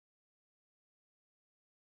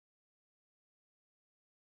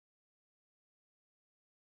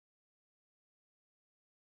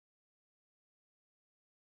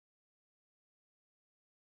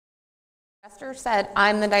Esther said,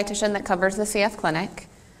 I'm the dietitian that covers the CF clinic.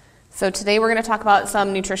 So today we're going to talk about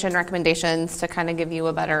some nutrition recommendations to kind of give you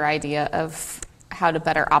a better idea of how to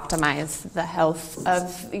better optimize the health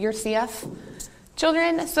of your CF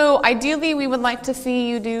children. So ideally we would like to see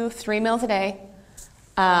you do 3 meals a day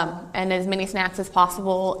and as many snacks as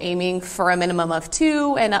possible, aiming for a minimum of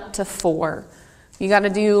 2 and up to 4. You got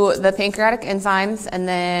to do the pancreatic enzymes and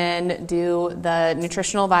then do the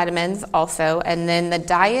nutritional vitamins also. And then the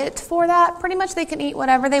diet for that, pretty much they can eat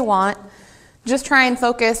whatever they want. Just try and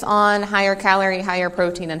focus on higher calorie, higher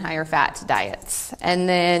protein, and higher fat diets. And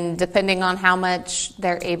then depending on how much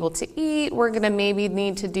they're able to eat, we're going to maybe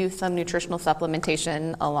need to do some nutritional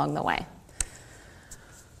supplementation along the way.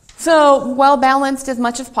 So well balanced as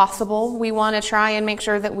much as possible. We want to try and make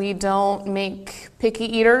sure that we don't make picky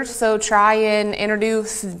eaters. So try and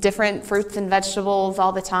introduce different fruits and vegetables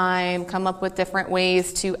all the time. Come up with different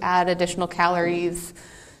ways to add additional calories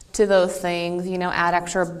to those things. You know, add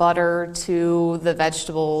extra butter to the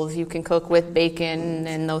vegetables. You can cook with bacon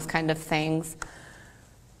and those kind of things.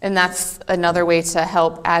 And that's another way to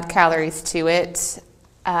help add calories to it.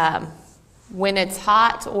 When it's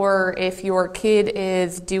hot, or if your kid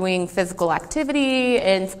is doing physical activity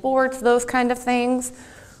and sports, those kind of things,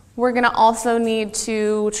 we're going to also need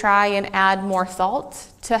to try and add more salt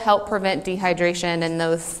to help prevent dehydration and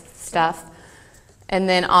those stuff. And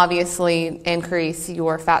then obviously increase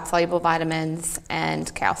your fat-soluble vitamins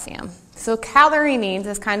and calcium. So calorie needs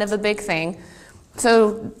is kind of a big thing.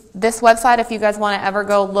 So this website, if you guys want to ever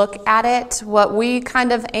go look at it, what we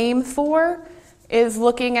kind of aim for is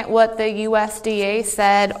looking at what the USDA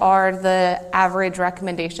said are the average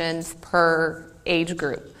recommendations per age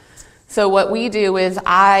group. So what we do is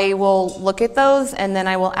I will look at those and then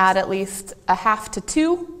I will add at least a half to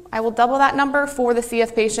 2. I will double that number for the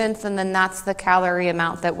CF patients, and then that's the calorie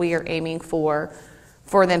amount that we are aiming for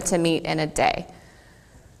them to meet in a day.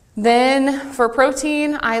 Then for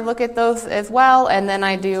protein, I look at those as well, and then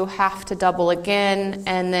I do half to double again.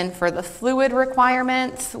 And then for the fluid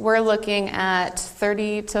requirements, we're looking at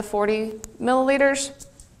 30 to 40 milliliters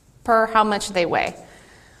per how much they weigh.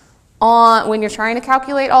 When you're trying to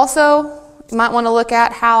calculate also, you might want to look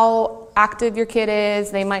at how active your kid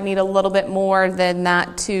is. They might need a little bit more than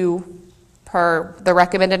that 2 per the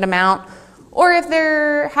recommended amount. Or if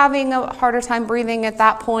they're having a harder time breathing at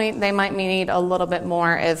that point, they might need a little bit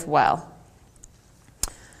more as well.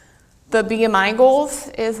 The BMI goals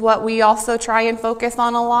is what we also try and focus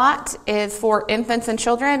on a lot. Is for infants and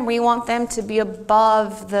children, we want them to be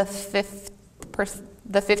above the 50th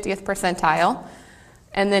percentile.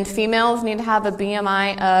 And then females need to have a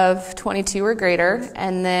BMI of 22 or greater.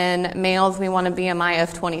 And then males, we want a BMI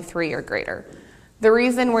of 23 or greater. The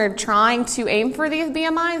reason we're trying to aim for these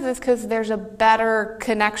BMIs is because there's a better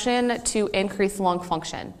connection to increase lung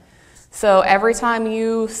function. So every time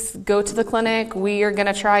you go to the clinic, we are going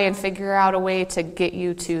to try and figure out a way to get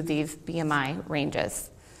you to these BMI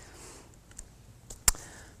ranges.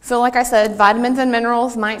 So like I said, vitamins and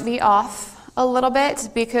minerals might be off a little bit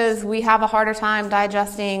because we have a harder time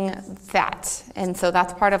digesting fat. And so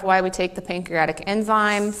that's part of why we take the pancreatic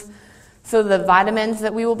enzymes. So the vitamins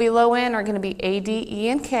that we will be low in are going to be A, D, E,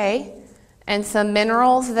 and K. And some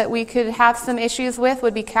minerals that we could have some issues with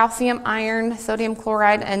would be calcium, iron, sodium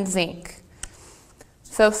chloride, and zinc.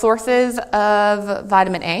 So sources of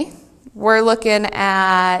vitamin A, we're looking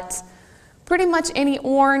at pretty much any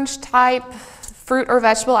orange type fruit or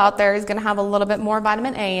vegetable out there is going to have a little bit more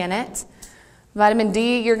vitamin A in it. Vitamin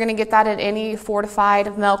D, you're going to get that at any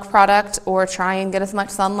fortified milk product, or try and get as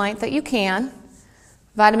much sunlight that you can.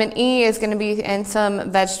 Vitamin E is going to be in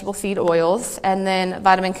some vegetable seed oils, and then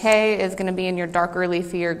vitamin K is going to be in your darker,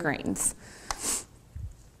 leafier greens.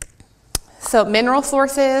 So mineral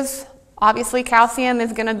sources, obviously calcium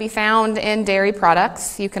is going to be found in dairy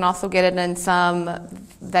products. You can also get it in some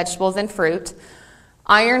vegetables and fruit.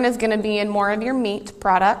 Iron is going to be in more of your meat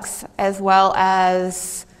products, as well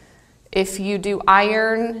as if you do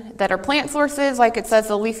iron that are plant sources, like it says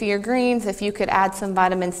the leafier greens, if you could add some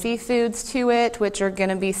vitamin C foods to it, which are going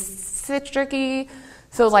to be citric-y,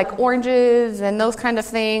 so like oranges and those kind of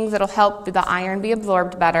things, it'll help the iron be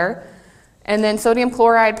absorbed better. And then sodium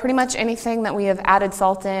chloride, pretty much anything that we have added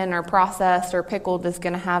salt in or processed or pickled is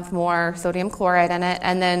going to have more sodium chloride in it.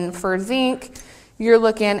 And then for zinc, you're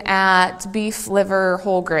looking at beef, liver,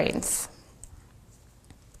 whole grains.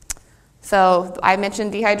 So I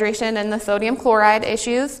mentioned dehydration and the sodium chloride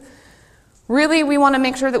issues. Really, we want to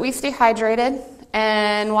make sure that we stay hydrated.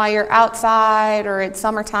 And while you're outside or it's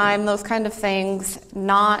summertime, those kind of things,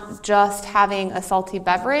 not just having a salty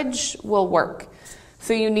beverage will work.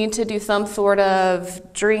 So you need to do some sort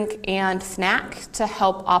of drink and snack to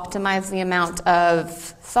help optimize the amount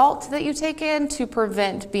of salt that you take in to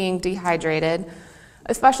prevent being dehydrated,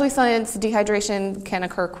 especially since dehydration can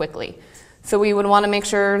occur quickly. So we would want to make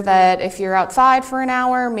sure that if you're outside for an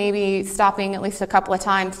hour, maybe stopping at least a couple of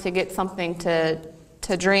times to get something to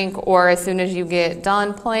drink, or as soon as you get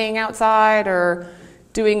done playing outside or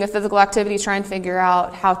doing a physical activity, try and figure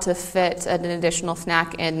out how to fit an additional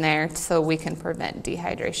snack in there so we can prevent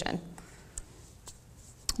dehydration.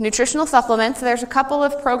 Nutritional supplements, there's a couple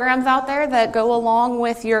of programs out there that go along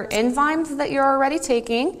with your enzymes that you're already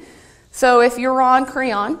taking. So if you're on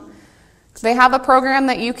Creon, they have a program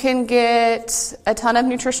that you can get a ton of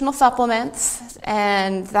nutritional supplements,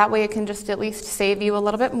 and that way it can just at least save you a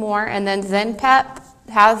little bit more. And then ZenPep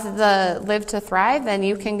has the Live to Thrive, and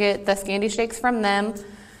you can get the Scandy shakes from them.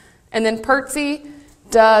 And then Pertsy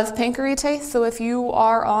does pancreatase, so if you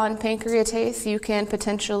are on pancreatase, you can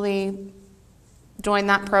potentially join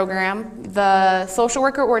that program. The social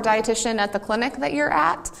worker or dietitian at the clinic that you're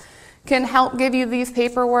at can help give you these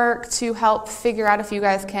paperwork to help figure out if you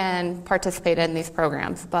guys can participate in these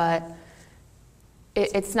programs. But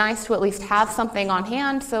it's nice to at least have something on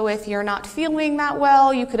hand, so if you're not feeling that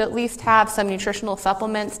well, you could at least have some nutritional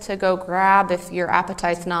supplements to go grab if your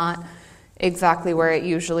appetite's not exactly where it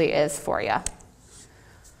usually is for you.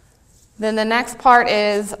 Then the next part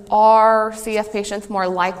is, are CF patients more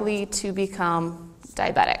likely to become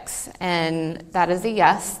diabetics? And that is a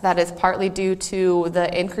yes. That is partly due to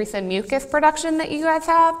the increase in mucus production that you guys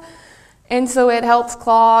have, and so it helps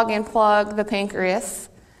clog and plug the pancreas.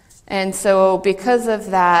 And so because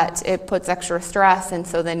of that, it puts extra stress, and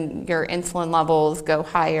so then your insulin levels go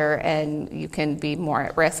higher and you can be more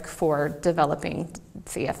at risk for developing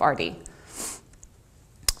CFRD.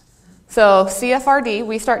 So CFRD,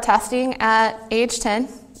 we start testing at age 10,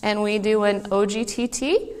 and we do an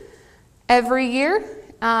OGTT every year.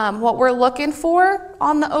 What we're looking for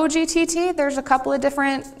on the OGTT, there's a couple of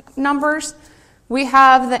different numbers. We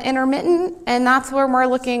have the intermittent, and that's where we're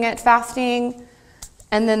looking at fasting,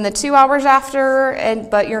 and then the 2 hours after,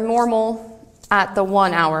 but you're normal at the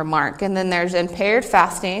 1 hour mark. And then there's impaired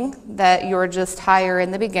fasting, that you're just higher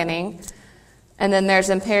in the beginning. And then there's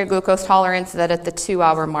impaired glucose tolerance, that at the 2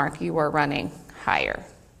 hour mark you are running higher.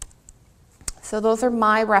 So those are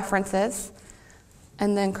my references.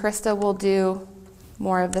 And then Krista will do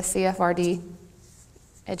more of the CFRD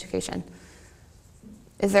education.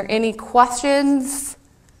 Is there any questions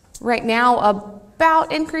right now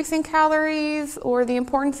about increasing calories or the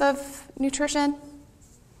importance of nutrition?